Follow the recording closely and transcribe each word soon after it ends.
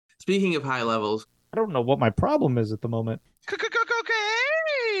Speaking of high levels, I don't know what my problem is at the moment.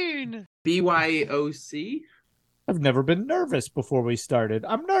 Cocaine! BYOC. I've never been nervous before we started.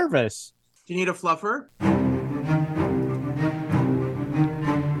 I'm nervous. Do you need a fluffer?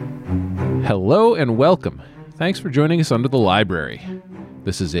 Hello and welcome. Thanks for joining us under the library.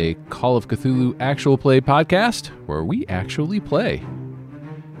 This is a Call of Cthulhu actual play podcast where we actually play.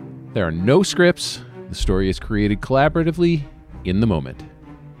 There are no scripts. The story is created collaboratively in the moment.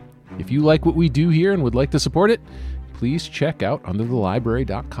 If you like what we do here and would like to support it, please check out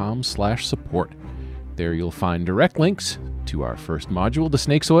underthelibrary.com/support. There you'll find direct links to our first module, The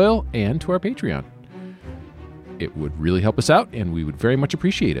Snake's Oil, and to our Patreon. It would really help us out, and we would very much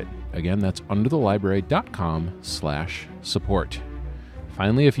appreciate it. Again, that's underthelibrary.com/support.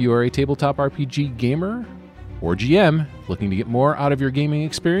 Finally, if you are a tabletop RPG gamer or GM looking to get more out of your gaming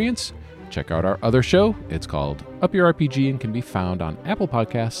experience, check out our other show. It's called Up Your RPG and can be found on Apple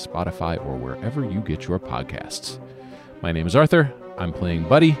Podcasts, Spotify, or wherever you get your podcasts. My name is Arthur. I'm playing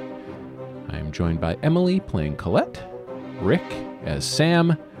Buddy. I am joined by Emily playing Colette, Rick as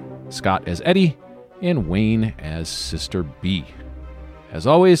Sam, Scott as Eddie, and Wayne as Sister B. As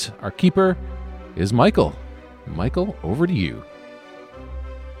always, our keeper is Michael. Michael, over to you.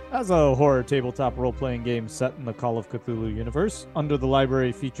 As a horror tabletop role-playing game set in the Call of Cthulhu universe, Under the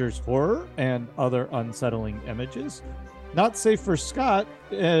Library features horror and other unsettling images. Not safe for Scott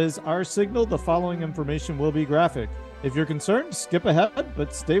is our signal. The following information will be graphic. If you're concerned, skip ahead,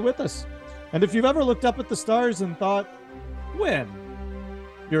 but stay with us. And if you've ever looked up at the stars and thought, when?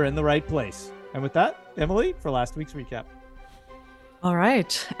 You're in the right place. And with that, Emily, for last week's recap. All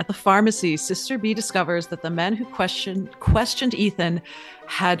right. At the pharmacy, Sister B discovers that the men who questioned Ethan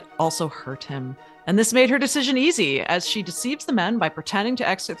had also hurt him. And this made her decision easy, as she deceives the men by pretending to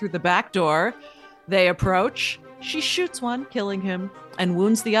exit through the back door. They approach. She shoots one, killing him, and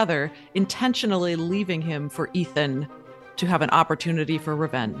wounds the other, intentionally leaving him for Ethan to have an opportunity for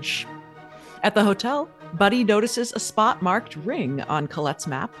revenge. At the hotel, Buddy notices a spot-marked ring on Colette's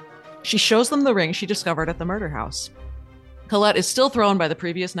map. She shows them the ring she discovered at the murder house. Colette is still thrown by the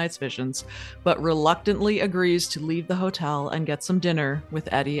previous night's visions, but reluctantly agrees to leave the hotel and get some dinner with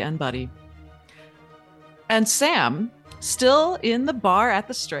Eddie and Buddy. And Sam, still in the bar at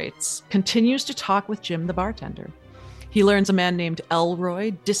the Straits, continues to talk with Jim the bartender. He learns a man named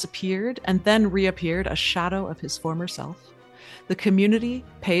Elroy disappeared and then reappeared, a shadow of his former self. The community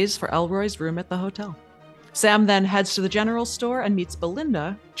pays for Elroy's room at the hotel. Sam then heads to the general store and meets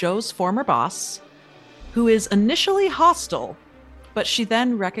Belinda, Joe's former boss, who is initially hostile, but she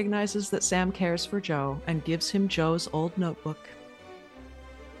then recognizes that Sam cares for Joe and gives him Joe's old notebook.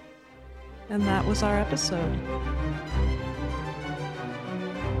 And that was our episode.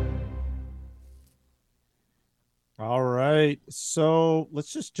 All right. So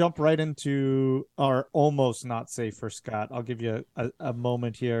let's just jump right into our almost not safe for Scott. I'll give you a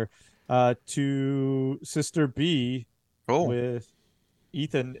moment here to Sister B with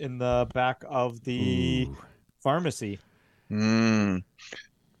Ethan in the back of the pharmacy. Sister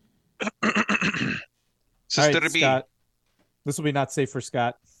right, B. Scott, this will be not safe for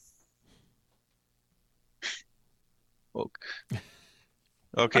Scott.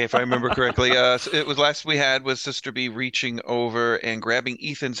 Okay, if I remember correctly, it was last we had was Sister B reaching over and grabbing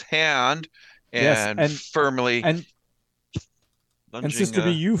Ethan's hand and firmly and Sister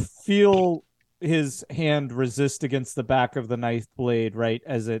B, you feel his hand resist against the back of the knife blade, right,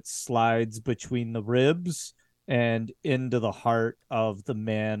 as it slides between the ribs and into the heart of the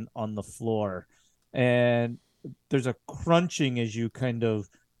man on the floor. And there's a crunching as you kind of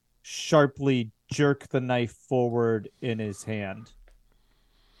sharply jerk the knife forward in his hand.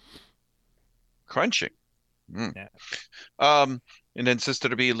 Crunching. Yeah. And then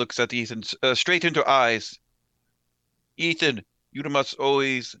Sister B looks at Ethan straight into eyes. Ethan, you must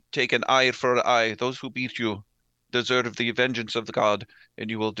always take an eye for an eye. Those who beat you deserve the vengeance of the god, and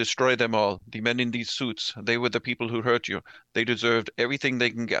you will destroy them all. The men in these suits, they were the people who hurt you. They deserved everything they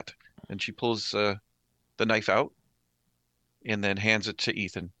can get. And she pulls the knife out and then hands it to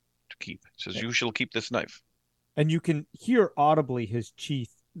Ethan to keep. Says, You shall keep this knife. And you can hear audibly his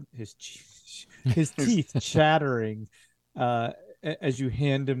teeth chattering as you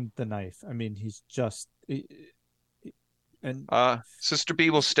hand him the knife. I mean, he's just... And Sister B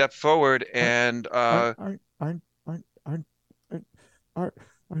will step forward and aren't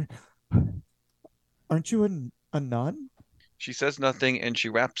you a nun? She says nothing, and she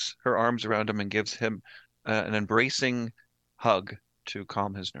wraps her arms around him and gives him an embracing hug to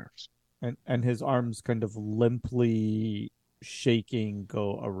calm his nerves. And his arms kind of limply shaking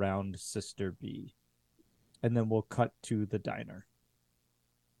go around Sister B. And then we'll cut to the diner.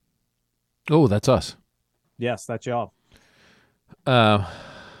 Oh, that's us. Yes, that's y'all.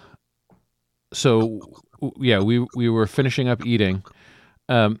 So yeah, we were finishing up eating.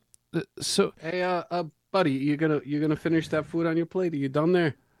 So Hey, buddy, you gonna finish that food on your plate? Are you done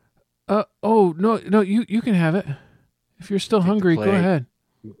there? oh no, you can have it. If you're still Take the hungry, go plate. ahead.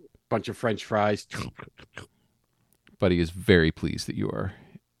 Bunch of French fries. Buddy is very pleased that you are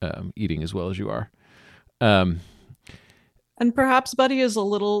eating as well as you are. And perhaps Buddy is a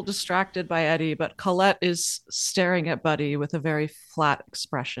little distracted by Eddie, but Colette is staring at Buddy with a very flat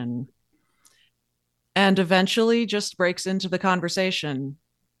expression. And eventually just breaks into the conversation.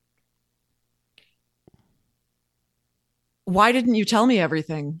 Why didn't you tell me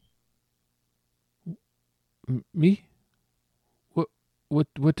everything? Me?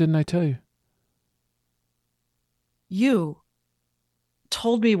 What didn't I tell you? You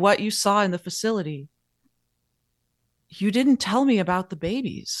told me what you saw in the facility. You didn't tell me about the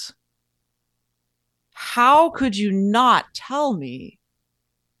babies. How could you not tell me?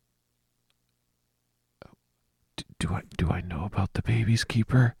 Do I know about the babies,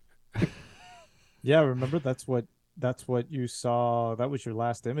 Keeper? Yeah, remember that's what you saw. That was your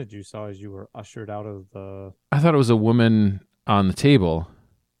last image you saw as you were ushered out of the. I thought it was a woman on the table.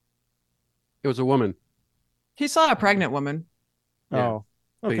 It was a woman. He saw a pregnant woman. Yeah. Oh,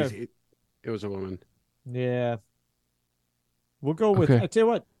 But okay. it was a woman. Yeah. We'll go with. Okay. I tell you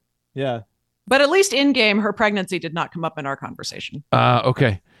what. Yeah. But at least in game, her pregnancy did not come up in our conversation.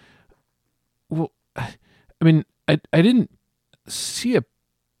 Okay. Well, I mean, I didn't see a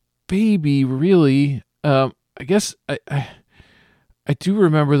baby really. I guess I do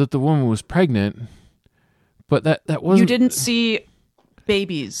remember that the woman was pregnant, but that wasn't. You didn't see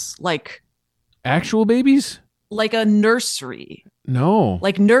babies like actual babies? a nursery, No.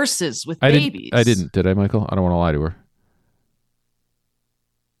 like nurses with I babies. I didn't. Did I, Michael? I don't want to lie to her.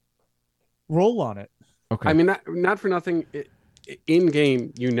 Roll on it. Okay. I mean, not for nothing. In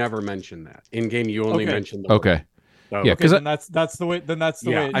game, you never mention that. In game, you only Okay. mention the okay. word. So, Yeah, Okay, 'cause then that's the way. Then that's the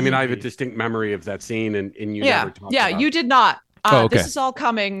way. yeah. It I mean, should I have a be. distinct memory of that scene, and you Yeah, never talked yeah, about you it. did not. Oh, okay. This is all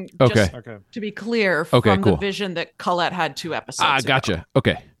coming Okay. just Okay. to be clear Okay, from cool. the vision that Colette had 2 episodes ago. Gotcha.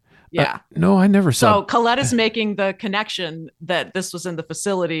 Okay. Yeah. No, I never saw. So Colette is making the connection that this was in the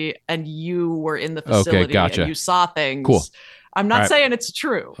facility and you were in the facility gotcha. and you saw things. Cool. I'm not All right. saying it's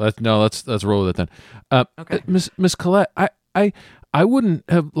true. Let's roll with it then. Okay. Miss Colette, I wouldn't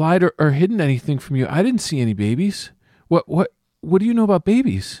have lied or hidden anything from you. I didn't see any babies. What do you know about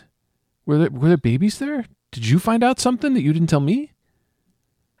babies? Were there babies there? Did you find out something that you didn't tell me?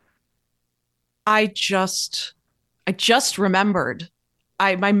 I just remembered.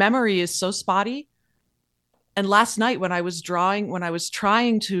 My memory is so spotty. And last night when I was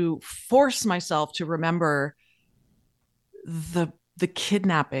trying to force myself to remember the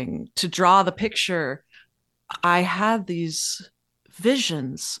kidnapping, to draw the picture, I had these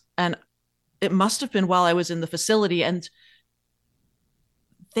visions, and it must have been while I was in the facility, and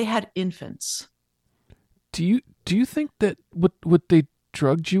they had infants. Do you think that what they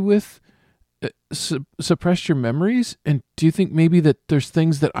drugged you with suppressed your memories? And do you think maybe that there's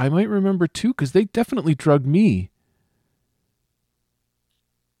things that I might remember too? Because they definitely drugged me.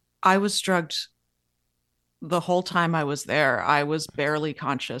 I was drugged the whole time I was there. I was barely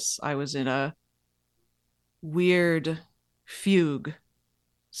conscious. I was in a weird fugue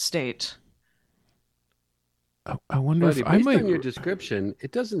state. I wonder Buddy, if I based might. on your description,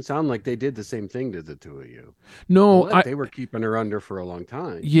 it doesn't sound like they did the same thing to the two of you. No, Colette, they were keeping her under for a long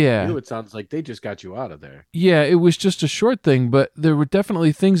time. Yeah. You, it sounds like they just got you out of there. Yeah, it was just a short thing, but there were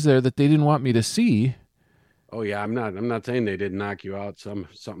definitely things there that they didn't want me to see. Oh yeah, I'm not saying they didn't knock you out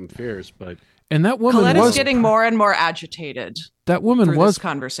something fierce, but And that woman Colette was is getting more and more agitated that woman through was this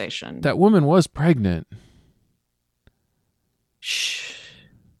conversation. that woman was pregnant. Shh.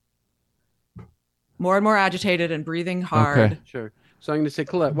 More and more agitated and breathing hard. Okay. sure. So I'm going to say,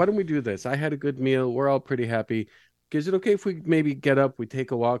 Colette, why don't we do this? I had a good meal. We're all pretty happy. Is it okay if we maybe get up, we take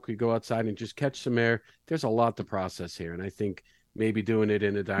a walk, we go outside and just catch some air? There's a lot to process here, and I think maybe doing it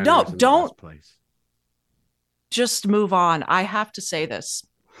in a diner No, isn't the don't. best place. Just move on. I have to say this.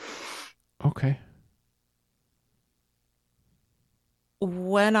 Okay.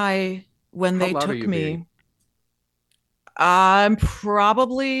 When they loud are took you me, being? I'm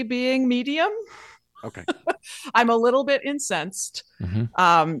probably being medium. Okay. I'm a little bit incensed.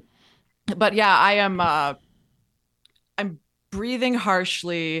 Mhm. But yeah, I am I'm breathing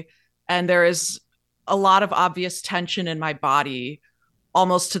harshly, and there is a lot of obvious tension in my body,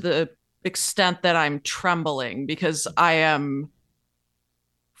 almost to the extent that I'm trembling because I am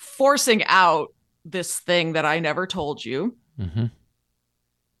forcing out this thing that I never told you. Mhm.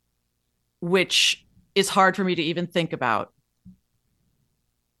 which is hard for me to even think about.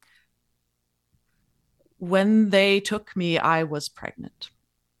 When they took me, I was pregnant.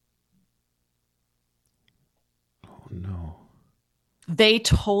 Oh no. They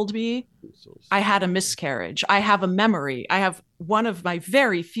told me So I had a miscarriage. I have a memory. I have one of my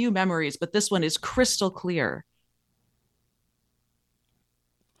very few memories, but this one is crystal clear.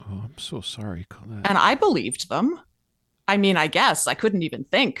 Oh, I'm so sorry, Colette. And I believed them. I mean, I guess I couldn't even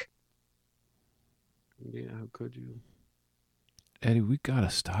think. Yeah, how could you? Eddie, we gotta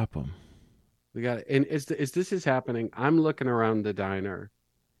stop him. We got and as this is happening, I'm looking around the diner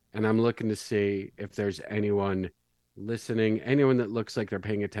and I'm looking to see if there's anyone listening, anyone that looks like they're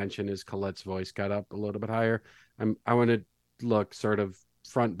paying attention as Colette's voice got up a little bit higher. I want to look sort of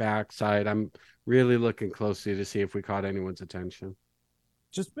front, back, side. I'm really looking closely to see if we caught anyone's attention.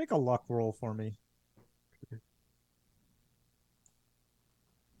 Just make a luck roll for me.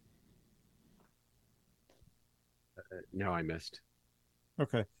 No, I missed.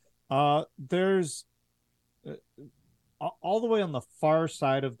 Okay. There's all the way on the far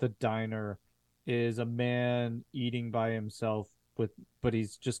side of the diner is a man eating by himself but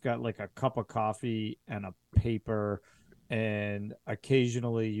he's just got like a cup of coffee and a paper, and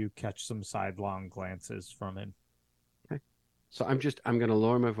occasionally you catch some sidelong glances from him. Okay. So I'm going to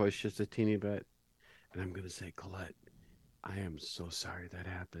lower my voice just a teeny bit, and I'm going to say, Colette, I am so sorry that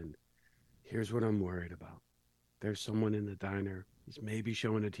happened. Here's what I'm worried about. There's someone in the diner. He's maybe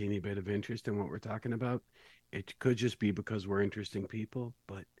showing a teeny bit of interest in what we're talking about. It could just be because we're interesting people,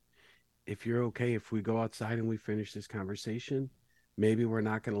 but if you're okay, if we go outside and we finish this conversation, maybe we're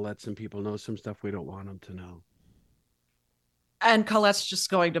not going to let some people know some stuff we don't want them to know. And Colette's just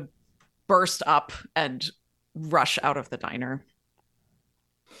going to burst up and rush out of the diner.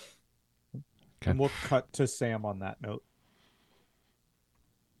 Okay. And we'll cut to Sam on that note.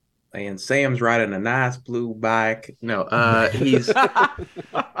 And Sam's riding a nice blue bike. No, he's Oh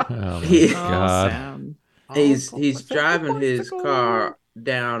my He- God. Sam. he's driving his car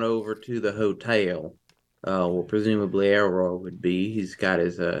down over to the hotel, where presumably Elroy would be. He's got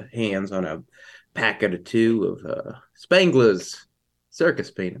his hands on a packet or two of Spangler's circus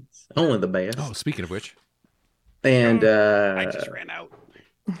peanuts, only the best. Oh, speaking of which, And I just ran out.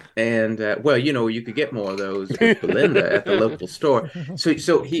 And well, you could get more of those with Belinda at the local store.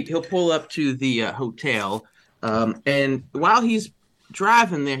 So he'll pull up to the hotel, and while he's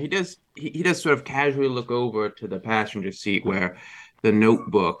driving there, he does sort of casually look over to the passenger seat where the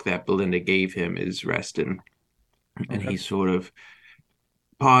notebook that Belinda gave him is resting, and he sort of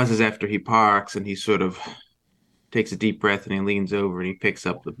pauses after he parks, and he sort of takes a deep breath, and he leans over and he picks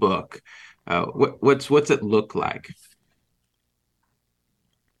up the book. What's it look like?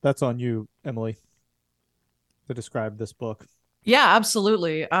 That's on you, Emily, to describe this book. Yeah,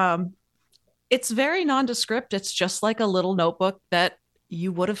 absolutely. It's very nondescript. It's just like a little notebook that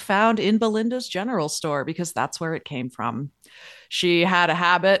you would have found in Belinda's general store, because that's where it came from. She had a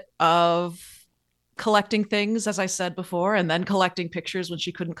habit of collecting things, as I said before, and then collecting pictures when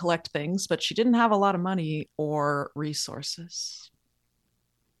she couldn't collect things, but she didn't have a lot of money or resources.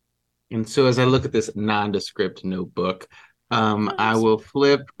 And so as I look at this nondescript notebook, I will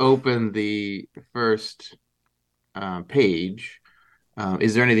flip open the first page.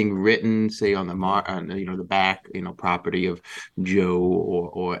 Is there anything written, say, on the the back, property of Joe,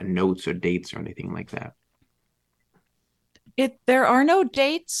 or notes or dates or anything like that? There are no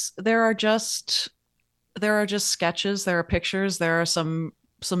dates. There are just sketches. There are pictures. There are some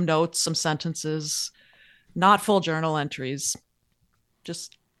notes, some sentences, not full journal entries,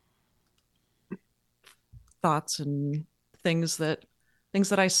 just thoughts and things that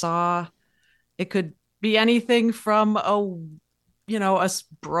I saw. It could be anything from a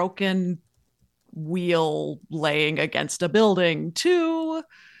broken wheel laying against a building to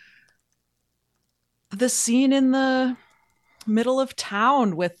the scene in the middle of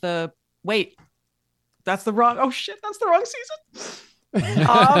town with the that's the wrong season.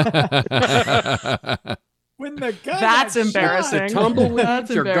 When the guy That's got embarrassing. The tumbleweeds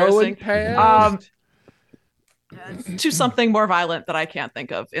That's are embarrassing. going past. To something more violent that I can't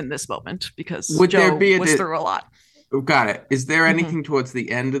think of in this moment, because Would Joe there be was through a lot. Got it. Is there Mm-hmm. anything towards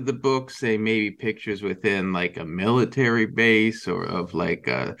the end of the book, say maybe pictures within like a military base, or of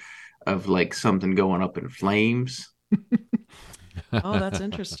something going up in flames? Oh, that's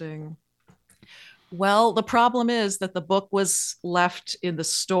interesting. Well, the problem is that the book was left in the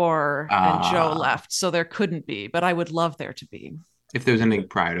store and Joe left, so there couldn't be, but I would love there to be. If there's anything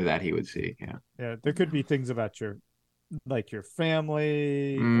prior to that, he would see. Yeah. Yeah, there could be things about your like your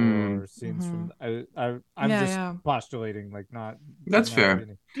family Mm. or scenes from I'm Yeah, just yeah. postulating, like not. That's not fair.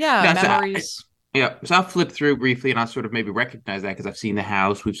 any- Yeah, Yeah, so memories. Yeah, so I'll flip through briefly and I'll sort of maybe recognize that because I've seen the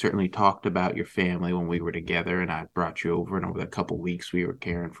house. We've certainly talked about your family when we were together, and I brought you over, and over the couple weeks we were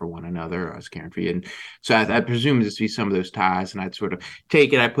caring for one another. I was caring for you, and so I presume this to be some of those ties. And I'd sort of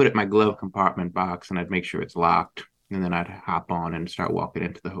take it, I'd put it in my glove compartment box, and I'd make sure it's locked, and then I'd hop on and start walking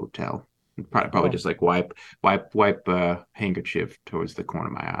into the hotel. Probably Oh. just like wipe handkerchief towards the corner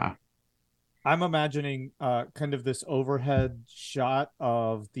of my eye. I'm imagining kind of this overhead shot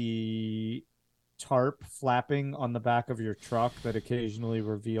of the tarp flapping on the back of your truck that occasionally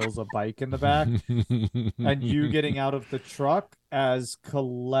reveals a bike in the back, and you getting out of the truck as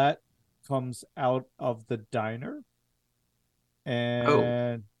Colette comes out of the diner,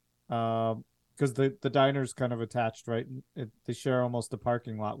 and because the diner's kind of attached, right? They share almost a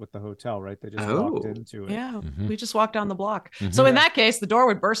parking lot with the hotel, right? They just walked into it. Yeah, Mhm. we just walked down the block. Mhm. So in that case, the door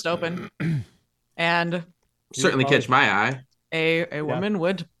would burst open, and Certainly catch my eye, a woman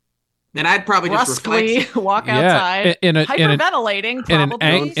would and I'd probably just brusquely reflex. walk Yeah, outside, in an hyperventilating,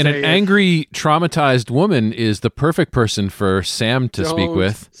 probably. and an angry, traumatized woman is the perfect person for Sam to speak Don't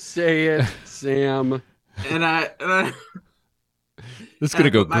with. say it, Sam. And I This is gonna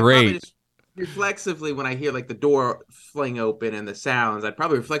go I'd probably great. just reflexively, when I hear like the door fling open and the sounds, I'd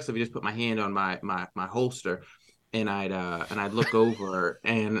probably reflexively just put my hand on my holster, and I'd look over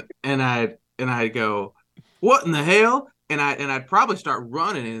and I'd go, "What in the hell?" And I'd probably start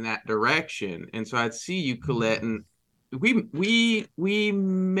running in that direction. And so I'd see you, Colette, and we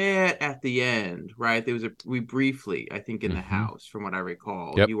met at the end, right? There was we briefly, I think, in the house, from what I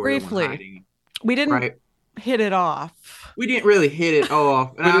recall. Yep. You were the one Briefly. hiding, We didn't right? hit it off. We didn't really hit it off.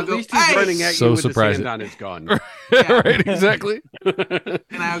 And But I'll at go, least he's "Hey!" running at So you with surprising. his hand on his gun. Right, exactly. And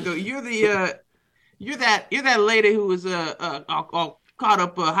I'll go, "You're that lady who was all caught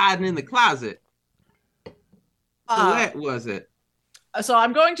up hiding in the closet." Colette, was it? So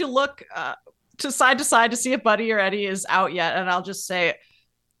I'm going to look to side to see if Buddy or Eddie is out yet, and I'll just say,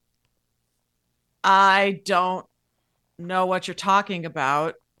 I don't know what you're talking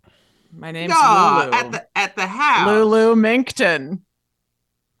about. My name's No, Lulu. at the house. Lulu Minkton.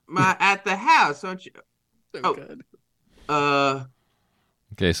 At the house, don't you? Oh. Good.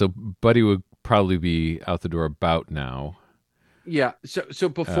 Okay, so Buddy would probably be out the door about now. Yeah. So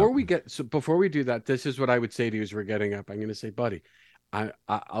before we do that, this is what I would say to you as we're getting up. I'm going to say, Buddy,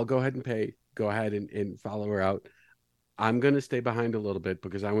 I'll go ahead and pay. Go ahead and follow her out. I'm going to stay behind a little bit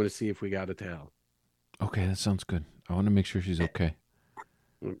because I want to see if we got a tail. Okay, that sounds good. I want to make sure she's okay.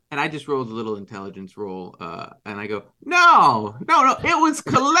 And I just rolled a little intelligence roll, and I go, no, it was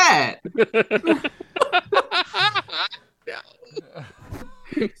Colette.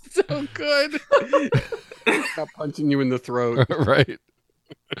 So good. Stop punching you in the throat. Right.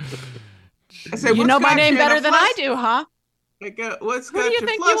 I said, You "What's know my got name you in a better than I flus-" do, huh? Like, what's Who got do you you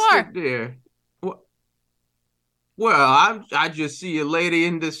think you flustered are? there? Well, I just see a lady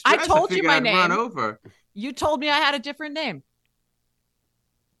in distress. I told you figured my I'd run name. over. You told me I had a different name.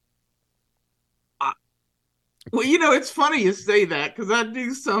 Well, it's funny you say that because I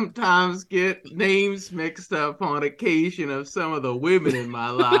do sometimes get names mixed up on occasion of some of the women in my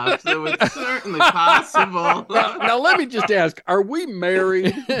life, so it's certainly possible. Now let me just ask: are we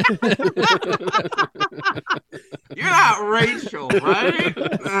married? You're not Rachel, right?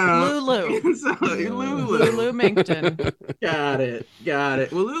 Lulu. So, Lulu. Lulu Minkton. Got it.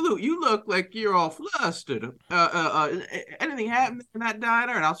 Well, Lulu, you look like you're all flustered. Anything happened in that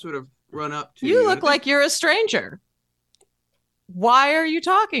diner? And I'll sort of run up to you. You look like you're a stranger. Why are you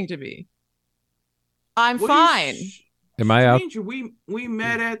talking to me? I'm What are fine. you Am I out? stranger? We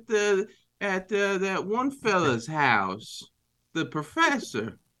met at that one fella's house, the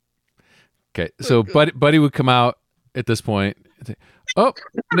professor. Okay, so Buddy would come out at this point. And say, "Oh,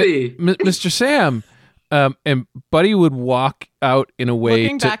 Hey. Mr. Sam," and Buddy would walk out in a way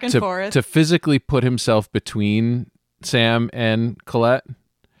Looking back and forth. to physically put himself between Sam and Colette.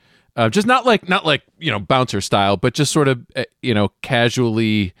 Just not like bouncer style, but just sort of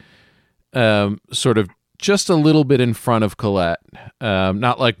casually, sort of just a little bit in front of Colette.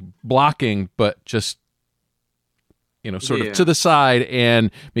 Not like blocking, but just sort of to the side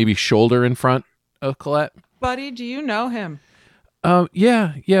and maybe shoulder in front of Colette. Buddy, do you know him? Yeah,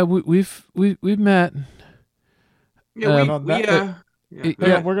 we've met. Yeah,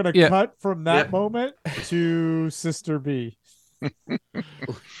 And we're gonna yeah. cut from that Yeah. moment to Sister B.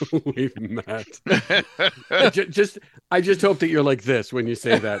 We've met. I just hope that you're like this when you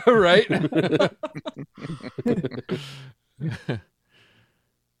say that. Right.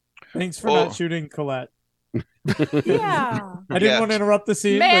 Thanks for Oh. not shooting Colette. Yeah. I didn't want to interrupt the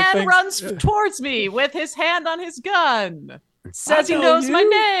scene. but Man thanks. runs towards me with his hand on his gun. Says he know knows my you.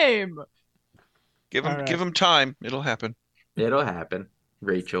 name. Give him All right. give him time. It'll happen. It'll happen,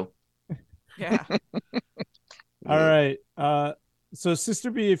 Rachel. Yeah. All right. So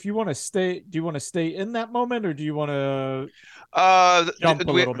Sister B, if you want to stay, do you want to stay in that moment, or do you want to jump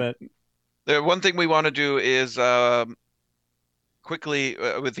a little bit? The one thing we want to do is quickly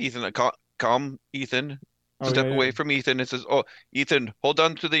with Ethan, calm Ethan. Step away from Ethan. It says, "Oh, Ethan, hold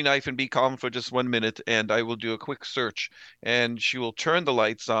on to the knife and be calm for just 1 minute, and I will do a quick search." And she will turn the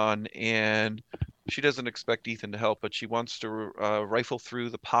lights on, and she doesn't expect Ethan to help, but she wants to rifle through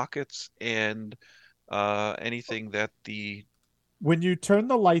the pockets and anything that the. When you turn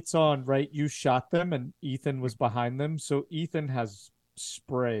the lights on, right, you shot them, and Ethan was behind them, so Ethan has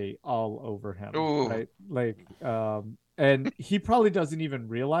spray all over him, Ooh. right? Like, and he probably doesn't even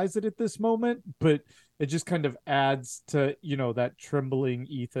realize it at this moment, but it just kind of adds to, that trembling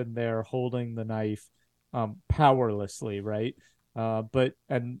Ethan there holding the knife powerlessly, right?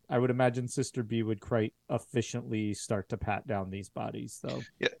 And I would imagine Sister B would quite efficiently start to pat down these bodies, though.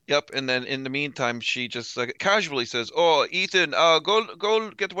 Yeah, yep. And then in the meantime, she just casually says, "Oh, Ethan,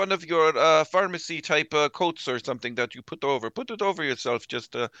 go get one of your pharmacy type coats or something that you put it over yourself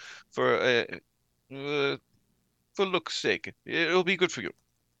just for look's sake. It'll be good for you."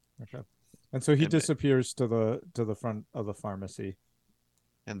 Okay. And so he disappears to the front of the pharmacy.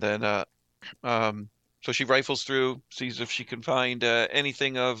 And then so she rifles through, sees if she can find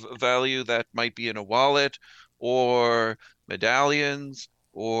anything of value that might be in a wallet or medallions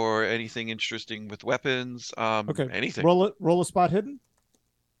or anything interesting with weapons. Okay. Anything. Roll a spot hidden.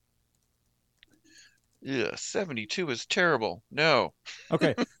 Yeah, 72 is terrible. No.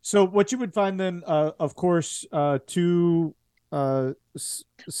 Okay. So what you would find then, of course, two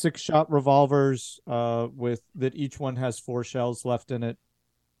 6-shot revolvers with that each one has 4 shells left in it.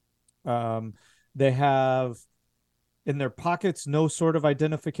 They have in their pockets no sort of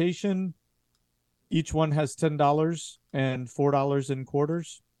identification. Each one has $10 and $4 in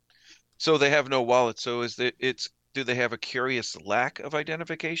quarters. So they have no wallet. So do they have a curious lack of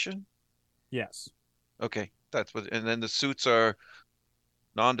identification? Yes. Okay, that's what. And then the suits are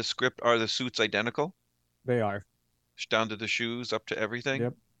nondescript. Are the suits identical? They are. Down to the shoes, up to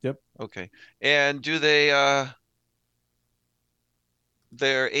everything? Yep. Okay. And do they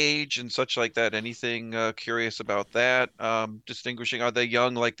their age and such like that, anything curious about that? Distinguishing, are they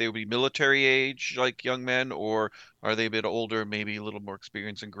young, like they would be military age, like young men, or are they a bit older, maybe a little more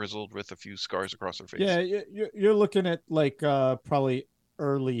experienced and grizzled with a few scars across their face? Yeah, you're looking at like probably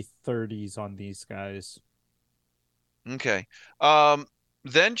early 30s on these guys. Okay.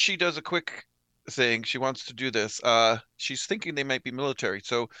 Then she does a quick thing. She wants to do this. She's thinking they might be military.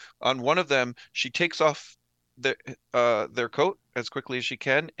 So on one of them, she takes off their coat as quickly as she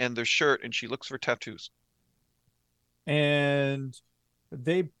can and their shirt, and she looks for tattoos. And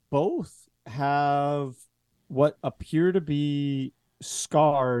they both have what appear to be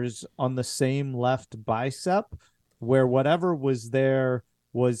scars on the same left bicep, where whatever was there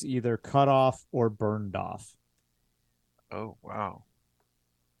was either cut off or burned off. Oh, wow.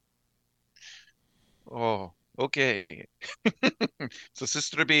 Oh, okay. So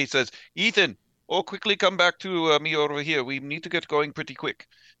Sister B says, "Ethan, quickly come back to me over here. We need to get going pretty quick."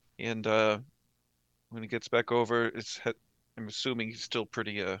 And when he gets back over, I'm assuming he's still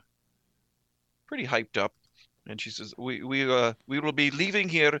pretty hyped up. And she says, "We will be leaving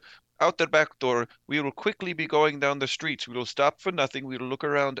here out the back door. We will quickly be going down the streets. We will stop for nothing. We will look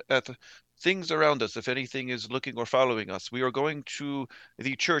around at things around us if anything is looking or following us. We are going to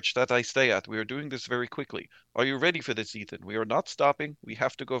the church that I stay at. We are doing this very quickly. Are you ready for this, Ethan? We are not stopping. We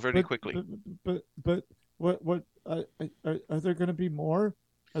have to go very quickly." But what are there going to be more?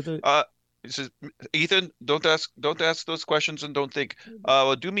 He says, "Ethan, don't ask those questions and don't think.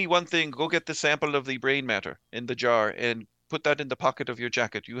 Do me one thing. Go get the sample of the brain matter in the jar and put that in the pocket of your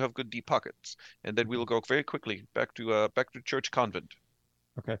jacket. You have good deep pockets, and then we will go very quickly back to church convent."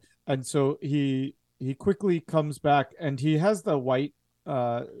 Okay. And so he quickly comes back, and he has the white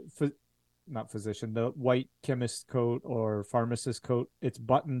not physician, the white chemist coat or pharmacist coat. It's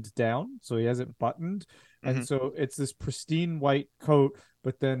buttoned down, so he has it buttoned. And so it's this pristine white coat,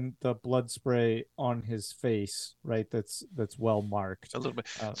 but then the blood spray on his face, right? That's well marked. A little bit.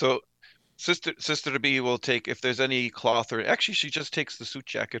 So Sister B will take, if there's any cloth, or actually she just takes the suit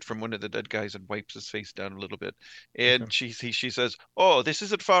jacket from one of the dead guys and wipes his face down a little bit. And okay. she says, "Oh, this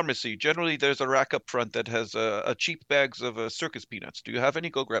is at pharmacy. Generally, there's a rack up front that has cheap bags of circus peanuts. Do you have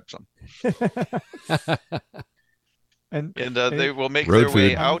any? Go grab some." and they will make their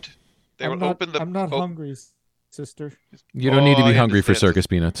way out. They will open the. I'm not hungry, sister. You don't need to be I hungry for understand. circus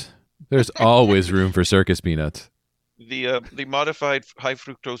peanuts. There's always room for circus peanuts. The modified high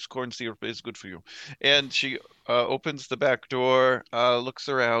fructose corn syrup is good for you. And she opens the back door, looks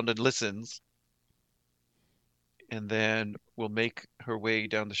around and listens, and then will make her way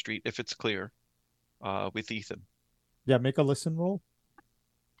down the street if it's clear, with Ethan. Yeah, make a listen roll.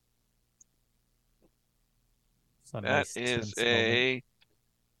 It's a That nice is tense moment. a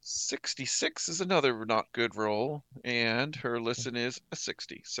 66 is another not good roll, and her listen is a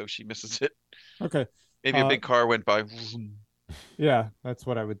 60, so she misses it. Okay. Maybe a big car went by. Yeah, that's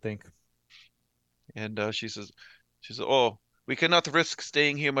what I would think. And she says, "Oh, we cannot risk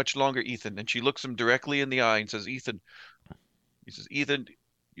staying here much longer, Ethan." And she looks him directly in the eye and says, "Ethan,"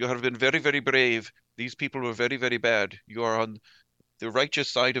 you have been very, very brave. These people were very, very bad. You are on the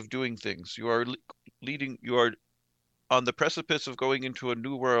righteous side of doing things. You are leading. You are on the precipice of going into a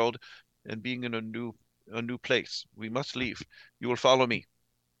new world and being in a new place. We must leave. You will follow me."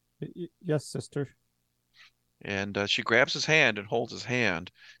 Yes, sister. And she grabs his hand and holds his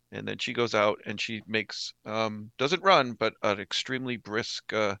hand, and then she goes out and she makes doesn't run, but an extremely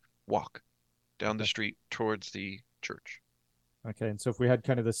brisk walk down the street towards the church. Okay, and so if we had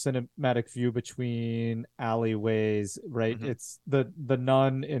kind of the cinematic view between alleyways, right? Mhm. It's the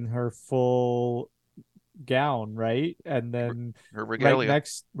nun in her full gown, right? And then Her regalia.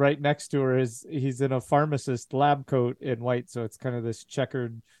 right next to her he's in a pharmacist lab coat in white, so it's kind of this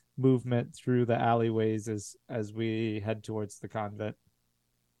checkered movement through the alleyways as we head towards the convent.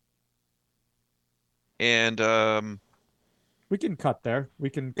 And We can cut there. We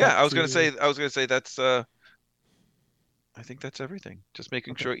can yeah, cut I was gonna to- say that's I think that's everything. Just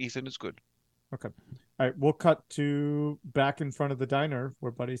making Okay. sure Ethan is good. All right, we'll cut to back in front of the diner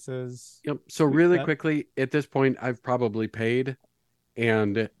where Buddy says, Yep. So really that- quickly, at this point, I've probably paid,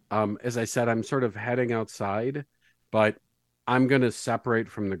 and as I said, I'm sort of heading outside, but I'm going to separate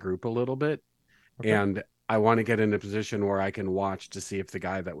from the group a little bit, Okay. and I want to get in a position where I can watch to see if the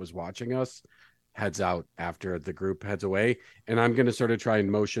guy that was watching us heads out after the group heads away, and I'm going to sort of try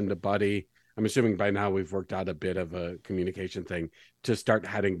and motion to Buddy. I'm assuming by now we've worked out a bit of a communication thing to start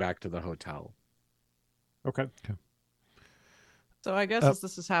heading back to the hotel. Okay. So I guess as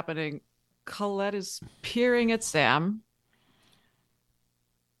this is happening, Colette is peering at Sam.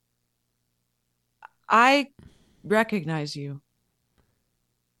 I recognize you.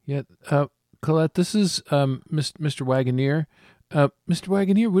 Yeah, Colette, this is Mr. Wagoneer. Mr.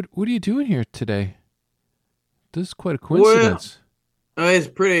 Wagoneer, what are you doing here today? This is quite a coincidence. It's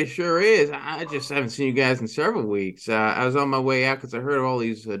pretty sure is. I just haven't seen you guys in several weeks. I was on my way out because I heard of all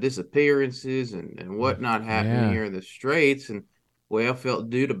these disappearances and whatnot happening Yeah. here in the Straits, and well, felt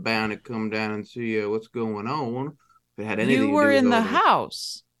duty bound to come down and see what's going on. If it had anything You to were do with in the all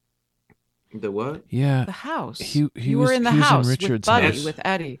house. The what? Yeah. The house. he you was- were in the he was in house with Richard's Buddy, house. with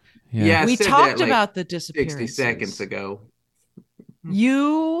Eddie. Yeah, I We said talked that, like, about the 60 disappearances. seconds ago.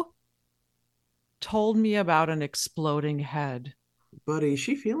 You told me about an exploding head. Buddy, is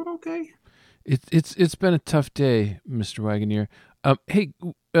she feeling okay? It's been a tough day, Mr. Wagoneer. Hey,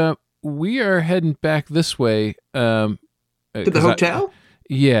 we are heading back this way. To the hotel?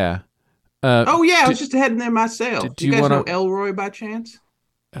 Yeah. Oh yeah, I was just heading there myself. do Do you you guys wanna- know Elroy by chance?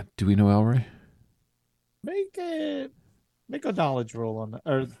 Do we know Elroy? Make a knowledge roll on that.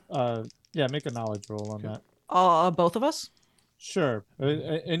 Or make a knowledge roll on that. Both of us? Sure.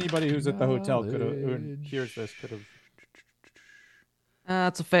 Anybody who's at the hotel who Knowledge. hears this could have.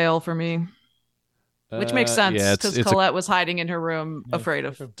 That's a fail for me. Which makes sense Yeah, because it's Colette was hiding in her room, Yeah, afraid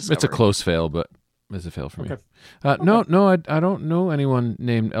of okay. discovery. It's a close fail, but it's a fail for me. Okay. No, I don't know anyone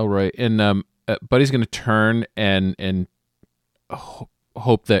named Elroy. And Buddy's going to turn and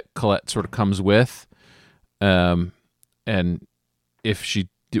hope that Colette sort of comes with. And if she,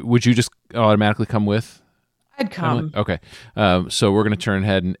 would you just automatically come with? I'd come. Emily? Okay. So we're going to turn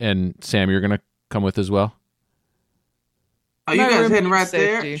ahead and Sam, you're going to come with as well. Are you My guys room heading needs right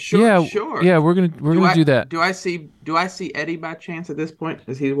safety. there? Sure, Yeah, sure. Yeah, we're gonna do that. Do I see Eddie by chance at this point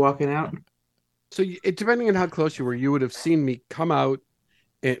as he's walking out? So depending on how close you were, you would have seen me come out,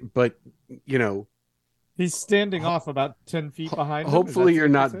 but He's standing off about 10 feet behind him. hopefully Is that you're safe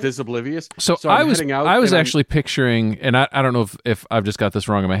to not say? this oblivious. So I'm I was heading out I was and I'm- actually picturing, and I don't know if I've just got this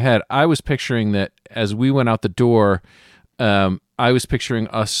wrong in my head. I was picturing that as we went out the door, I was picturing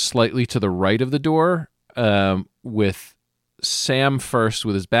us slightly to the right of the door, with Sam first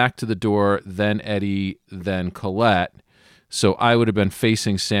with his back to the door, then Eddie, then Colette. So I would have been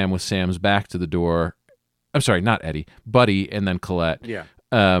facing Sam with Sam's back to the door. I'm sorry, not Eddie, Buddy, and then Colette. Yeah.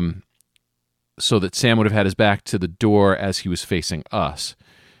 So that Sam would have had his back to the door as he was facing us.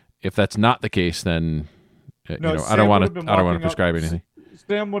 if that's not the case, then No, I Sam don't would want have to been I don't want walking to up- prescribe anything.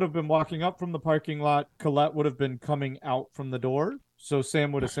 Sam would have been walking up from the parking lot. Colette would have been coming out from the door. So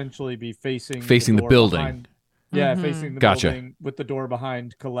Sam would essentially be facing Facing the door building. behind- Yeah, Mhm. facing the Gotcha. building with the door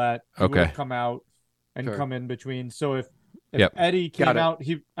behind Colette. He would Okay. have come out and Sure. come in between. So if Yep. Eddie Got came it. out,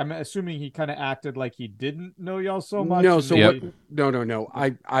 I'm assuming he kind of acted like he didn't know y'all so much. No, and so Yep. what? No.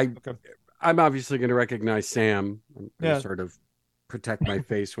 Okay. I'm obviously going to recognize Sam. I'm going Yeah. to sort of protect my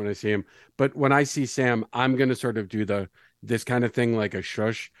face when I see him. But when I see Sam, I'm going to sort of do this kind of thing, like a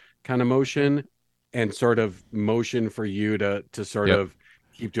shush kind of motion, and sort of motion for you to sort Yep. of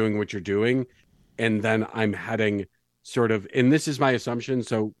keep doing what you're doing. And then I'm heading sort of, and this is my assumption,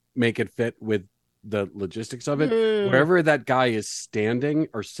 so make it fit with the logistics of it. Yeah. Wherever that guy is standing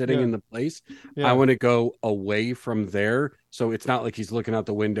or sitting Yeah. in the place, Yeah. I want to go away from there, so it's not like he's looking out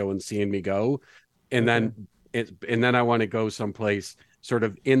the window and seeing me go. And then I want to go someplace sort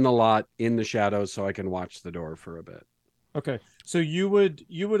of in the lot, in the shadows, so I can watch the door for a bit. Okay, so you would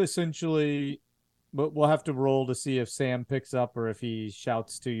essentially, but we'll have to roll to see if Sam picks up or if he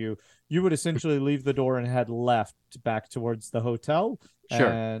shouts to you. You would essentially leave the door and head left back towards the hotel, Sure.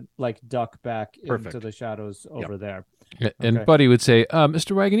 and like duck back into Perfect. the shadows over there. And Okay. Buddy would say,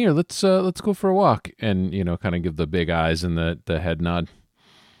 "Mr. Wagoneer, let's go for a walk," and kind of give the big eyes and the head nod.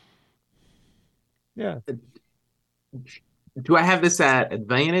 Yeah, Do I have this at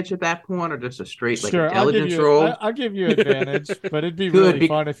advantage at that point, or just a straight like sure. intelligence roll? I'll give you advantage, but it'd be Good, really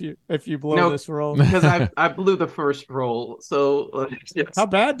fun if you blow No. this roll. Because I blew the first roll, so yes. How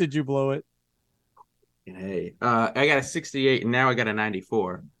bad did you blow it? Hey, I got a 68, and now I got a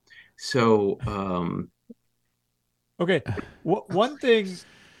 94. So, Okay, one thing,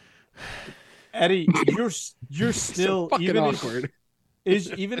 Eddie, you're still fucking even awkward.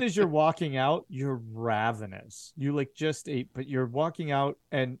 even as you're walking out, you're ravenous. You like just ate, but you're walking out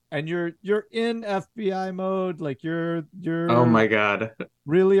and you're in FBI mode. Like you're oh my god!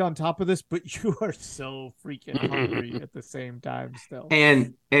 really on top of this, but you are so freaking hungry at the same time still.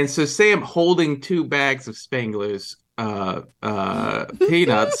 And so Sam holding 2 bags of Spangler's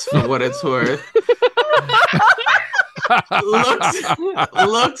peanuts for what it's worth.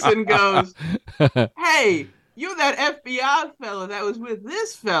 looks and goes, "Hey, you're that FBI fella that was with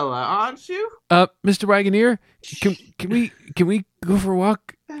this fella, aren't you?" Mr. Wagoneer, can we go for a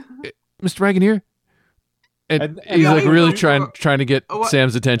walk, Mr. Wagoneer? And And he's yeah, like you- really you- trying to get what-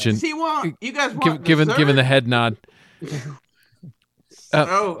 Sam's attention. See, you guys want Given dessert? the head nod.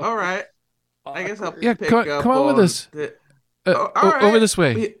 Oh, all right. I guess I'll Yeah, pick come up on with on us. the- Oh, all right. Over this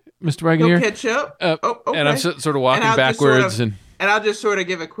way, Mr. He'll Wagoneer. catch up. Oh, okay. And I'm sort of walking And I'll just backwards sort and I'll just sort of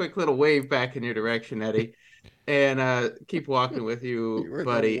give a quick little wave back in your direction, Eddie, and keep walking with You were you, the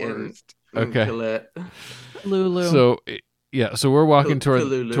buddy, and worst. Okay. Colette. Lulu. So so we're walking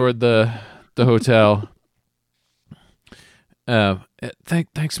Tululu. toward the hotel.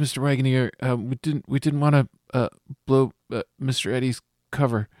 Thanks, Mr. Wagoneer. We didn't want to blow Mr. Eddie's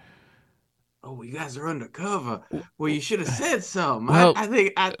cover. Oh, you guys are undercover. Well, you should have said something. Well, I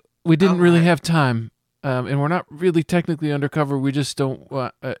think We didn't really Alright. have time, and we're not really technically undercover. We just don't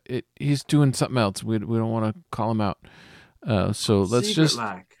want. He's doing something else. We don't want to call him out. So let's secret just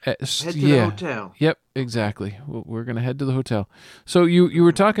like. head Head to the hotel. Yep, exactly. We're gonna head to the hotel. So you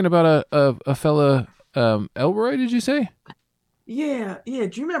were talking about a fella, Elroy? Did you say? Yeah. Do you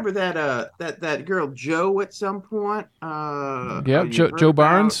remember that girl Joe at some point? Yep, you Joe heard Joe about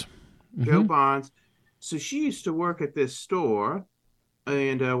Barnes. Joe Mhm. Barnes. So she used to work at this store,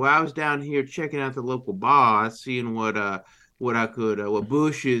 and while I was down here checking out the local bars, seeing what I could what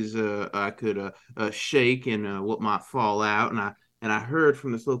bushes I could shake and what might fall out, and I heard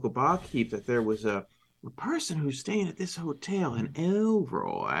from this local barkeep that there was a person who's staying at this hotel in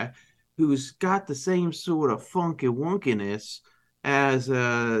Elroy, who's got the same sort of funky wonkiness as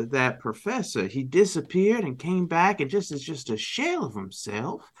that professor. He disappeared and came back and just is just a shell of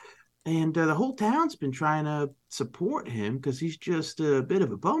himself. And the whole town's been trying to support him because he's just a bit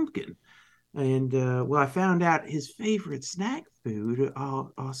of a bumpkin. And well, I found out his favorite snack food are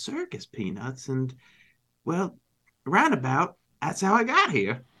circus peanuts. And well, roundabout, that's how I got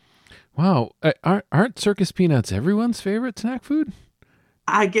here. Wow, aren't circus peanuts everyone's favorite snack food?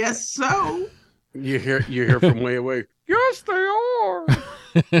 I guess so. You hear from way away. Yes, they are.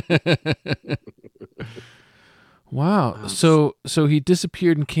 Wow. So he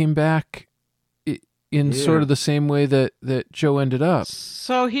disappeared and came back in sort Yeah. of the same way that Joe ended up.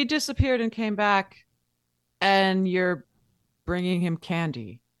 So he disappeared and came back, and you're bringing him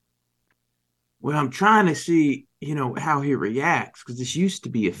candy. Well, I'm trying to see, how he reacts because this used to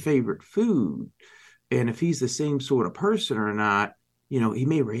be a favorite food. And if he's the same sort of person or not, he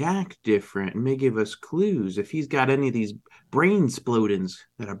may react different and may give us clues if he's got any of these brain splodings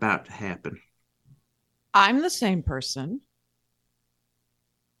that are about to happen. I'm the same person.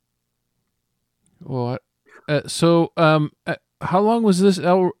 Well, how long was this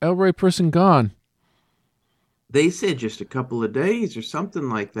Elroy person gone? They said just a couple of days or something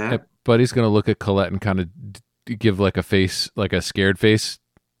like that. Buddy's gonna look at Colette and kind of give like a face, like a scared face.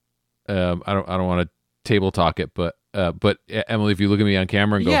 I don't want to table talk it, but Emily, if you look at me on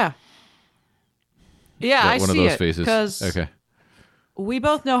camera and go, yeah, I one see of those it, faces. because Okay, we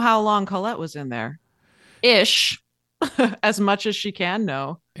both know how long Colette was in there, ish, as much as she can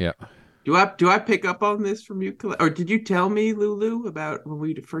know. yeah. Do I pick up on this from you, Colette? Or did you tell me, Lulu, about when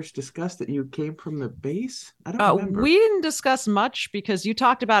we first discussed that you came from the base? I don't remember. We didn't discuss much because you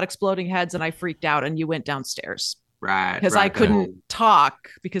talked about exploding heads and I freaked out and you went downstairs. Right. Because I couldn't talk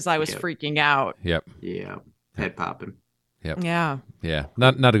because I was freaking out. Yep. Yeah. Head popping. Yep. Yeah. Yeah.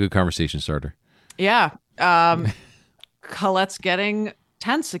 Not a good conversation starter. Yeah. Colette's getting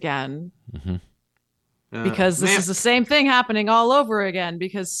tense again. Mm-hmm. Because this is the same thing happening all over again,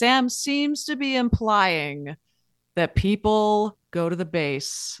 because Sam seems to be implying that people go to the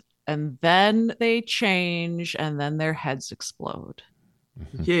base and then they change and then their heads explode.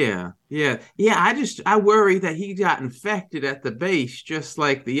 Yeah. I worry that he got infected at the base, just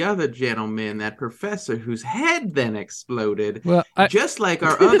like the other gentleman, that professor whose head then exploded. Well, just like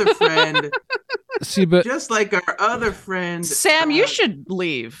our other friend. Just like our other friend, Sam, you should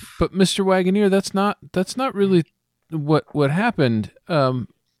leave. But Mr. Wagoneer, that's not really what happened.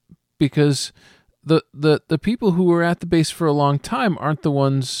 Because the people who were at the base for a long time aren't the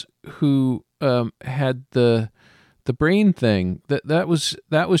ones who had the brain thing. That was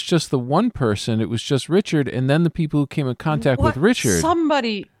just the one person. It was just Richard, and then the people who came in contact with Richard.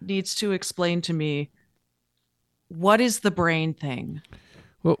 Somebody needs to explain to me, what is the brain thing?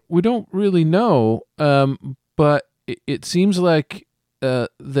 Well, we don't really know, but it seems like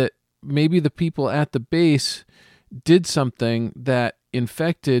that maybe the people at the base did something that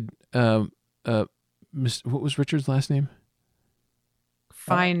infected. What was Richard's last name?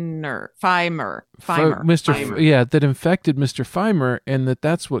 Fimer. That infected Mr. Fimer, and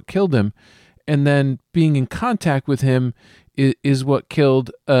that's what killed him. And then being in contact with him is what killed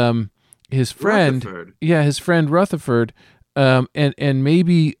his friend. Rutherford. Yeah, his friend Rutherford. And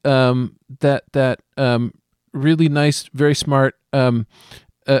maybe that really nice, very smart, really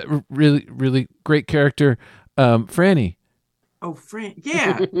really great character, Franny. Oh,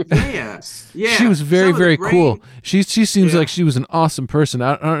 yeah. She was very cool. She seems like she was an awesome person.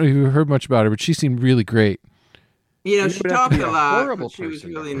 I don't know if you heard much about her, but she seemed really great. She talked a lot, but she was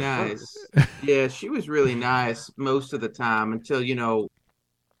really nice. Yeah, she was really nice most of the time until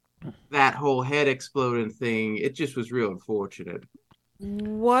that whole head exploding thing. It just was real unfortunate.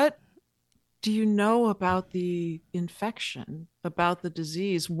 What do you know about the infection, about the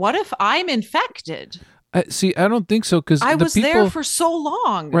disease? What if I'm infected? I don't think so, because I was there for so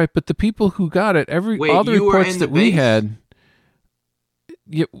long. Right, but the people who got it, all the reports that we had,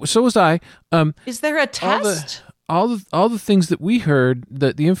 yeah, so was I. Is there a test? All the things that we heard,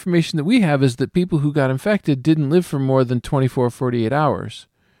 that the information that we have is that people who got infected didn't live for more than 24 or 48 hours.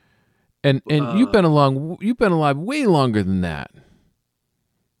 And you've been alive way longer than that.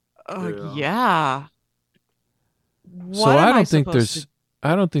 Yeah. So I don't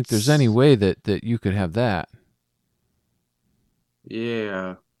think there's any way that you could have that.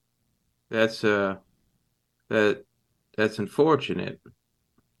 Yeah. That's unfortunate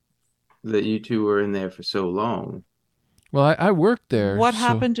that you two were in there for so long. Well, I worked there. What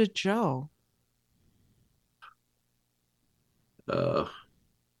happened to Joe?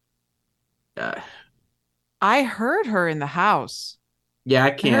 I heard her in the house. Yeah,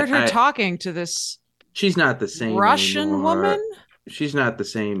 I can't. I heard her talking to this. She's not the same Russian anymore. woman. She's not the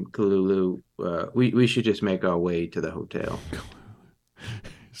same, Kalulu. We should just make our way to the hotel.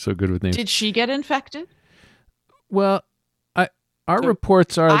 So good with names. Did she get infected? Well, our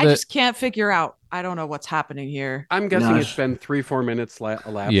reports are I that just can't figure out. I don't know what's happening here. I'm guessing it's been 3-4 minutes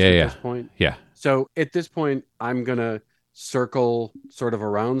elapsed at this point. Yeah. So at this point, I'm gonna circle sort of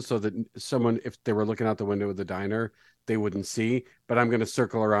around so that someone, if they were looking out the window of the diner, they wouldn't see. But I'm gonna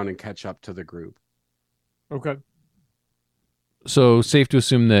circle around and catch up to the group. Okay. So safe to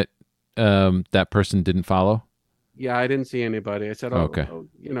assume that that person didn't follow? Yeah, I didn't see anybody. I said, okay.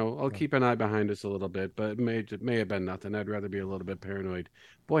 I'll keep an eye behind us a little bit, but it may have been nothing. I'd rather be a little bit paranoid.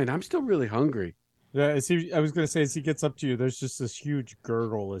 Boy, and I'm still really hungry. Yeah, I was going to say, as he gets up to you, there's just this huge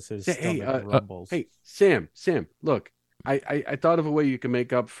gurgle as his stomach rumbles. Hey, Sam, look, I thought of a way you can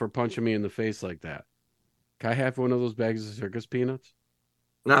make up for punching me in the face like that. Can I have one of those bags of circus peanuts?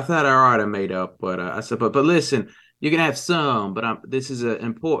 I thought I already made up, but I said, but listen, you can have some, but this is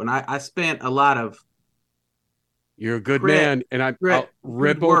important. I spent a lot of You're a good credit, man, and I'll credit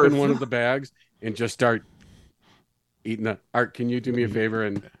rip open worth. one of the bags and just start eating the Art, can you do me a favor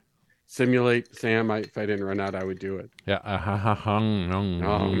and simulate Sam? If I didn't run out, I would do it. Yeah.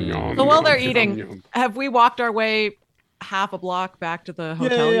 So while they're Yum, eating, yum. have we walked our way half a block back to the Yeah,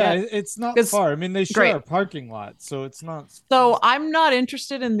 hotel yeah, yet? it's not 'Cause- far. I mean, they share great. a parking lot, so it's not. So I'm not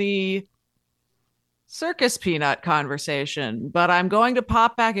interested in the circus peanut conversation, but I'm going to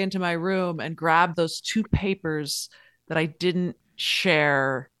pop back into my room and grab those 2 papers that I didn't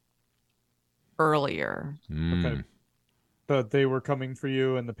share earlier. Okay. But they were coming for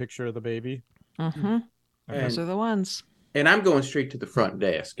you, and the picture of the baby. Mm-hmm. Okay. Those are the ones. And I'm going straight to the front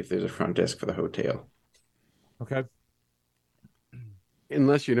desk if there's a front desk for the hotel. Okay.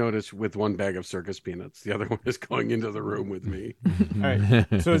 Unless you notice, with one bag of circus peanuts, the other one is going into the room with me. All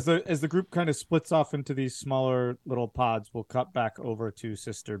right. So as the group kind of splits off into these smaller little pods, we'll cut back over to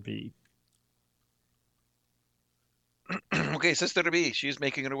Sister B. Okay, Sister B, she's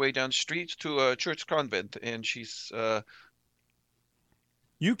making her way down the street to a church convent, and she's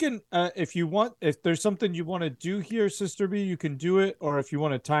You can, if you want, if there's something you want to do here, Sister B, you can do it. Or if you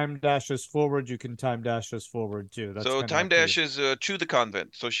want to time dash us forward, you can time dash us forward too. That's so kinda time up to you. dash is to the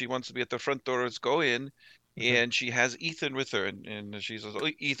convent. So she wants to be at the front doors, go in, Okay. and she has Ethan with her, and she says, "Oh,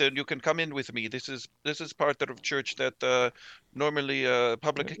 Ethan, you can come in with me. This is part of church that normally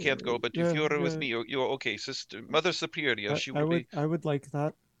public can't go, but if Yeah, you're with yeah. me, you're okay. Sister Mother Superior, she will be." I would like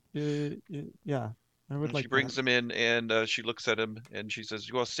that. Yeah, I would And like she brings that. him in, and she looks at him, and she says,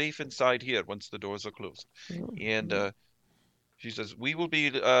 "You are safe inside here once the doors are closed." And she says, "We will be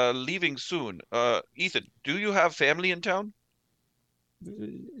leaving soon. Ethan, do you have family in town?"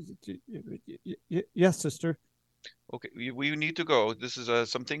 Yes, sister. Okay, we need to go. This is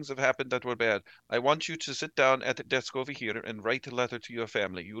some things have happened that were bad. I want you to sit down at the desk over here and write a letter to your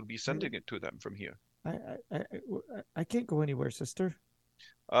family. You will be sending it to them from here. I can't go anywhere, sister.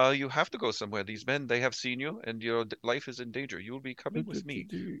 You have to go somewhere. These men, they have seen you, and your life is in danger. You will be coming with me.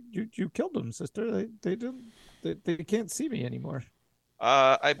 You killed them, sister. They don't. They can't see me anymore.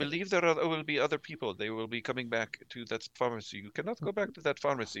 I believe there will be other people. They will be coming back to that pharmacy. You cannot go back to that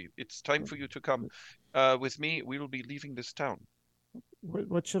pharmacy. It's time for you to come with me. We will be leaving this town.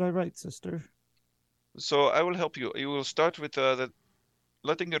 What should I write, sister? So I will help you. You will start with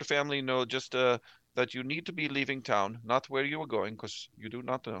letting your family know just that you need to be leaving town, not where you are going, because you do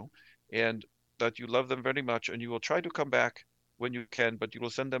not know, and that you love them very much, and you will try to come back when you can, but you will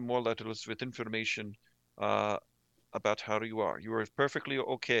send them more letters with information about how you are. You are perfectly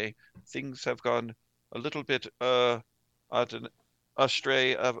okay. Things have gone a little bit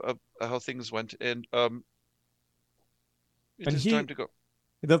astray of how things went, and it is time to go.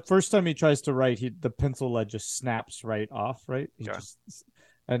 The first time he tries to write, the pencil lead just snaps right off, right?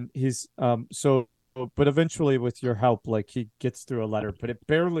 But eventually with your help, like he gets through a letter, but it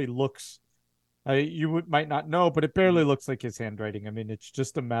barely looks, might not know, but it barely looks like his handwriting. I mean, it's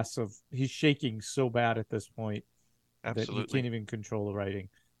just a mess he's shaking so bad at this point that he can't even control the writing.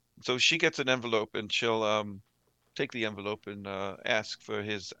 So she gets an envelope, and she'll take the envelope and ask for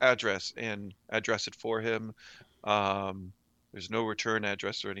his address and address it for him. There's no return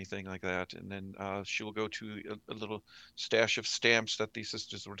address or anything like that. And then she'll go to a little stash of stamps that these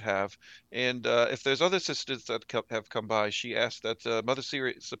sisters would have. And if there's other sisters that have come by, she asks that Mother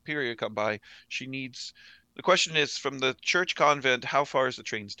Superior come by. The question is, from the church convent, how far is the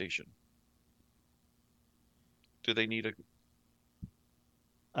train station? Do they need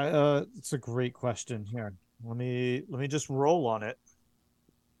it's a great question. Here, let me just roll on it,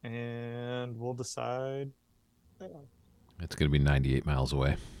 and we'll decide. It's going to be 98 miles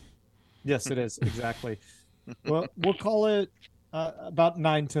away. Yes, it is exactly. Well, we'll call it about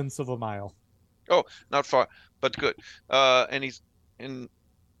 9/10 of a mile. Oh, not far, but good. And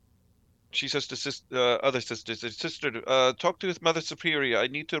she says to other sisters, "Sister, talk to Mother Superior. I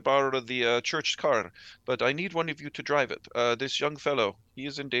need to borrow the church car, but I need one of you to drive it. This young fellow, he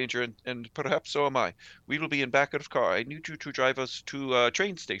is in danger, and perhaps so am I. We will be in back of the car. I need you to drive us to a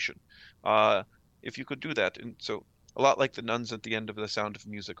train station. If you could do that." And so, a lot like the nuns at the end of The Sound of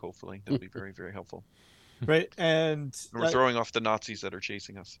Music, hopefully. That'll be very, very helpful. Right, and we're throwing off the Nazis that are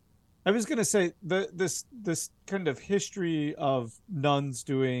chasing us. I was going to say this kind of history of nuns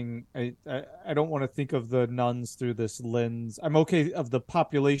doing. I don't want to think of the nuns through this lens. I'm okay of the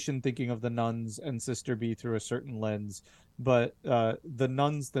population thinking of the nuns and Sister B through a certain lens, but the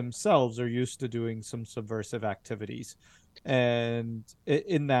nuns themselves are used to doing some subversive activities, and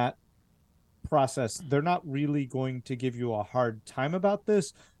in that, process. They're not really going to give you a hard time about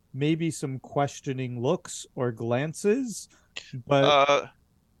this. Maybe some questioning looks or glances, but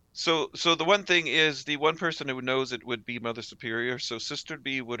So the one thing is the one person who knows it would be Mother Superior. So Sister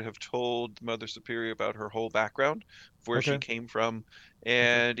B would have told Mother Superior about her whole background, where she Okay. came from,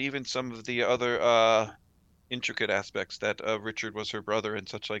 and even some of the other intricate aspects that Richard was her brother and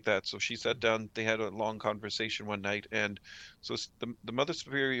such like that. So she sat down, they had a long conversation one night, and so the Mother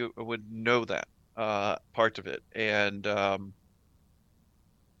Superior would know that part of it, and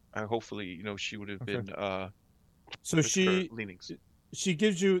hopefully, she would have Okay. been so with her she leanings. she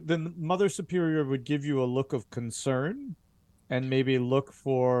gives you, the Mother Superior would give you a look of concern and maybe look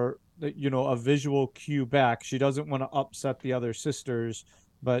for a visual cue back. She doesn't want to upset the other sisters,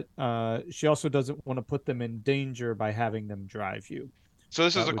 but she also doesn't want to put them in danger by having them drive you. So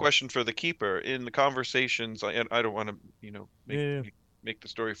this is That a would question for the keeper. In the conversations, and I don't want to, Yeah. make the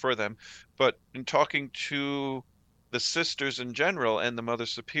story for them, but in talking to the sisters in general and the Mother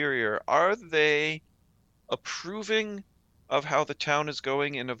Superior, are they approving of how the town is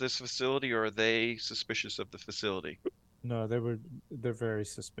going and of this facility, or are they suspicious of the facility? No, they're very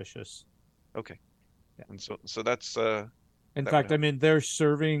suspicious. Okay. Yeah. And so that's In that would fact, I help. mean, they're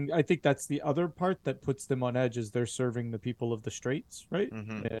serving. I think that's the other part that puts them on edge, is they're serving the people of the Straits, right?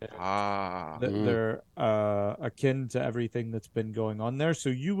 Hmm. And Ah, they're akin to everything that's been going on there. So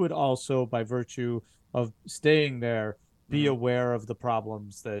you would also, by virtue of staying there, be Mhm. aware of the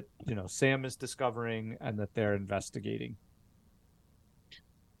problems that Sam is discovering and that they're investigating.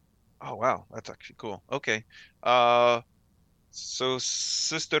 Oh wow, that's actually cool. Okay. So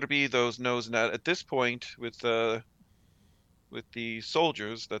Sister B those knows that at this point with the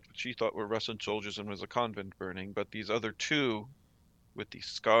soldiers that she thought were Russian soldiers and was a convent burning, but these other two with these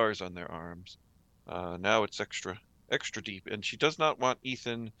scars on their arms, now it's extra deep, and she does not want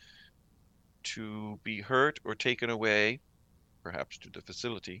Ethan to be hurt or taken away, perhaps to the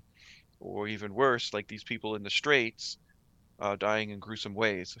facility, or even worse, like these people in the Straits, dying in gruesome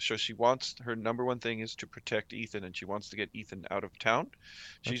ways. So she wants, her number one thing is to protect Ethan, and she wants to get Ethan out of town.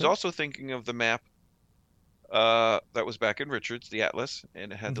 She's Okay. also thinking of the map that was back in Richard's, the Atlas,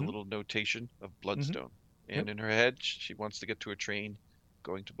 and it had the Mhm. little notation of Bloodstone. And Yep. in her head, she wants to get to a train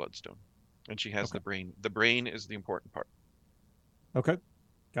going to Bloodstone. And she has Okay. the brain. The brain is the important part. Okay,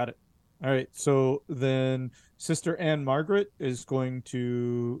 got it. All right. So then, Sister Anne Margaret is going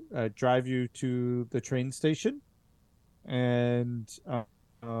to drive you to the train station, and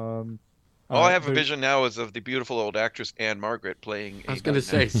um, All I have a there. vision now is of the beautiful old actress Anne Margaret playing I was a going to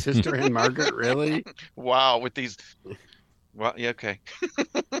say, nun. Sister and Margaret, really? Wow, with these. Well, yeah, okay.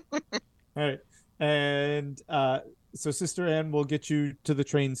 All right, and so Sister Anne will get you to the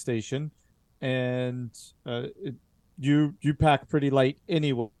train station, and you pack pretty light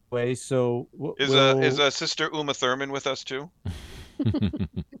anyway, so Is we'll. Sister Uma Thurman with us too?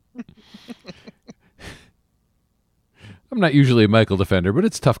 I'm not usually a Michael defender, but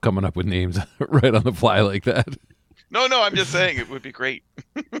it's tough coming up with names right on the fly like that. No, I'm just saying it would be great.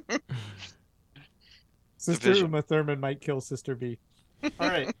 Sister vision. Uma Thurman might kill Sister B. All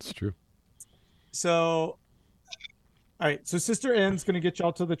right. It's true. So, all right. So Sister Anne's gonna get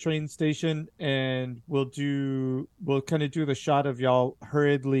y'all to the train station, and we'll kind of do the shot of y'all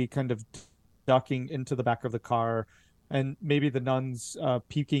hurriedly kind of ducking into the back of the car, and maybe the nuns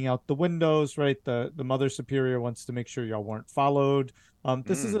peeking out the windows. Right. The Mother Superior wants to make sure y'all weren't followed.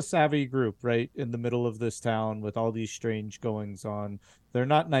 This is a savvy group, right, in the middle of this town with all these strange goings on. They're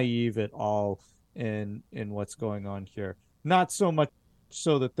not naive at all in what's going on here. Not so much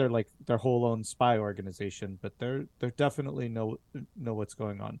so that they're like their whole own spy organization, but they're definitely know what's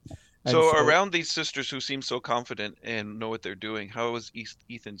going on. And So so around these sisters who seem so confident and know what they're doing, how is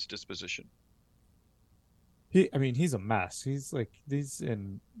Ethan's disposition? he's a mess. He's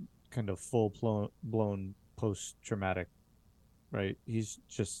in kind of full blown post traumatic, right? He's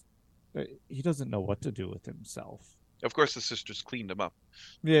just he doesn't know what to do with himself. Of course, the sisters cleaned him up,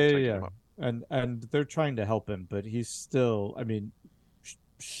 Yeah, tightened yeah, him yeah. up. And they're trying to help him, but he's still,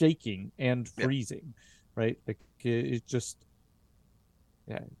 shaking and Yeah. freezing, right? Like it's just,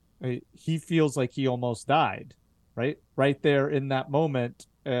 yeah. He feels like he almost died, right there in that moment,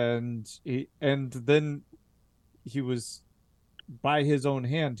 and then he was by his own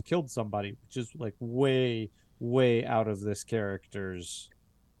hand killed somebody, which is like way out of this character's.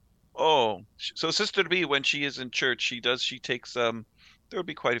 Oh, so Sister B, when she is in church, she takes there would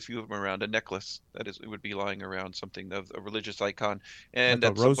be quite a few of them around, a necklace that is, it would be lying around, something of a religious icon, and Like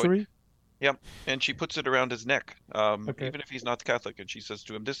a at some point, rosary. yeah, and she puts it around his neck, Okay. even if he's not Catholic, and she says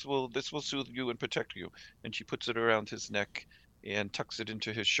to him, this will soothe you and protect you," and she puts it around his neck, and tucks it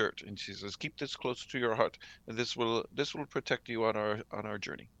into his shirt. And she says, "Keep this close to your heart, and this will protect you on our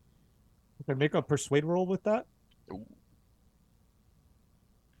journey." Okay, make a persuade roll with that.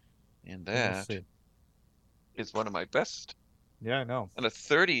 And Let's that see. is one of my best. Yeah, I know. And a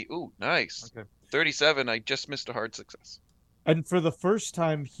 30. Ooh, nice. Okay. 37. I just missed a hard success. And for the first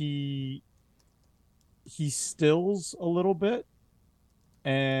time, he stills a little bit,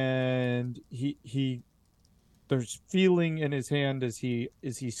 and he there's feeling in his hand as he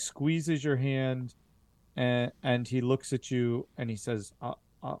squeezes your hand, and he looks at you and he says,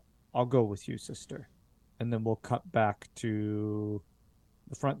 I'll go with you, sister. And then we'll cut back to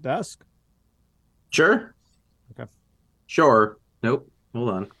the front desk. Sure. Okay. Sure. Nope. Hold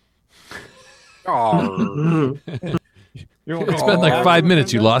on. Oh, It's been like 5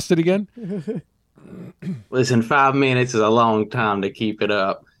 minutes. You lost it again? Listen, 5 minutes is a long time to keep it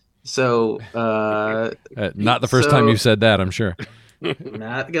up. So, Not the first time you've said that, I'm sure.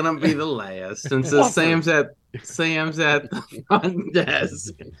 not gonna be the last. And so Sam's at the front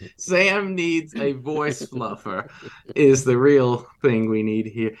desk. Sam needs a voice fluffer. Is the real thing we need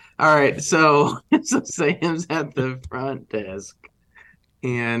here. All right, so Sam's at the front desk,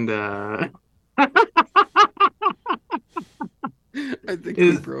 and I think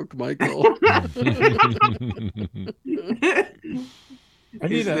we broke Michael.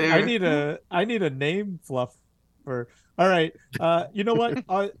 I need a name fluffer. All right. You know what?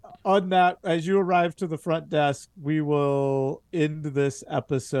 On that, as you arrive to the front desk, we will end this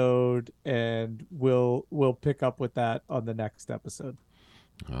episode, and we'll pick up with that on the next episode.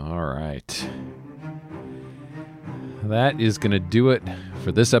 All right. That is going to do it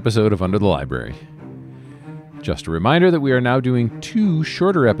for this episode of Under the Library. Just a reminder that we are now doing 2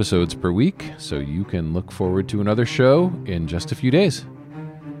 shorter episodes per week, so you can look forward to another show in just a few days.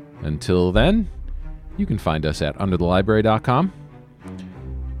 Until then, you can find us at underthelibrary.com.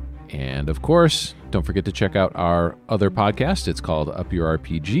 And of course, don't forget to check out our other podcast. It's called Up Your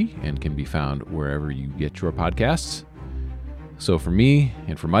RPG and can be found wherever you get your podcasts. So for me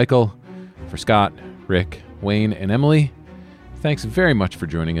and for Michael, for Scott, Rick, Wayne, and Emily, thanks very much for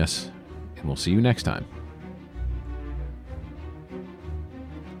joining us, and we'll see you next time.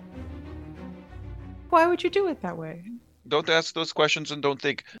 Why would you do it that way? Don't ask those questions and don't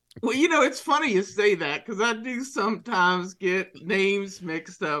think. well, it's funny you say that because I do sometimes get names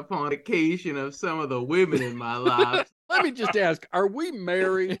mixed up on occasion of some of the women in my life. Let me just ask, are we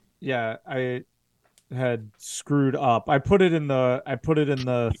married? Yeah, I had screwed up. I put it in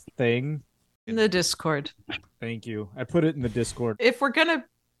the thing. In the Discord. Thank you. I put it in the Discord. If we're gonna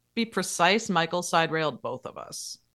be precise, Michael side railed both of us.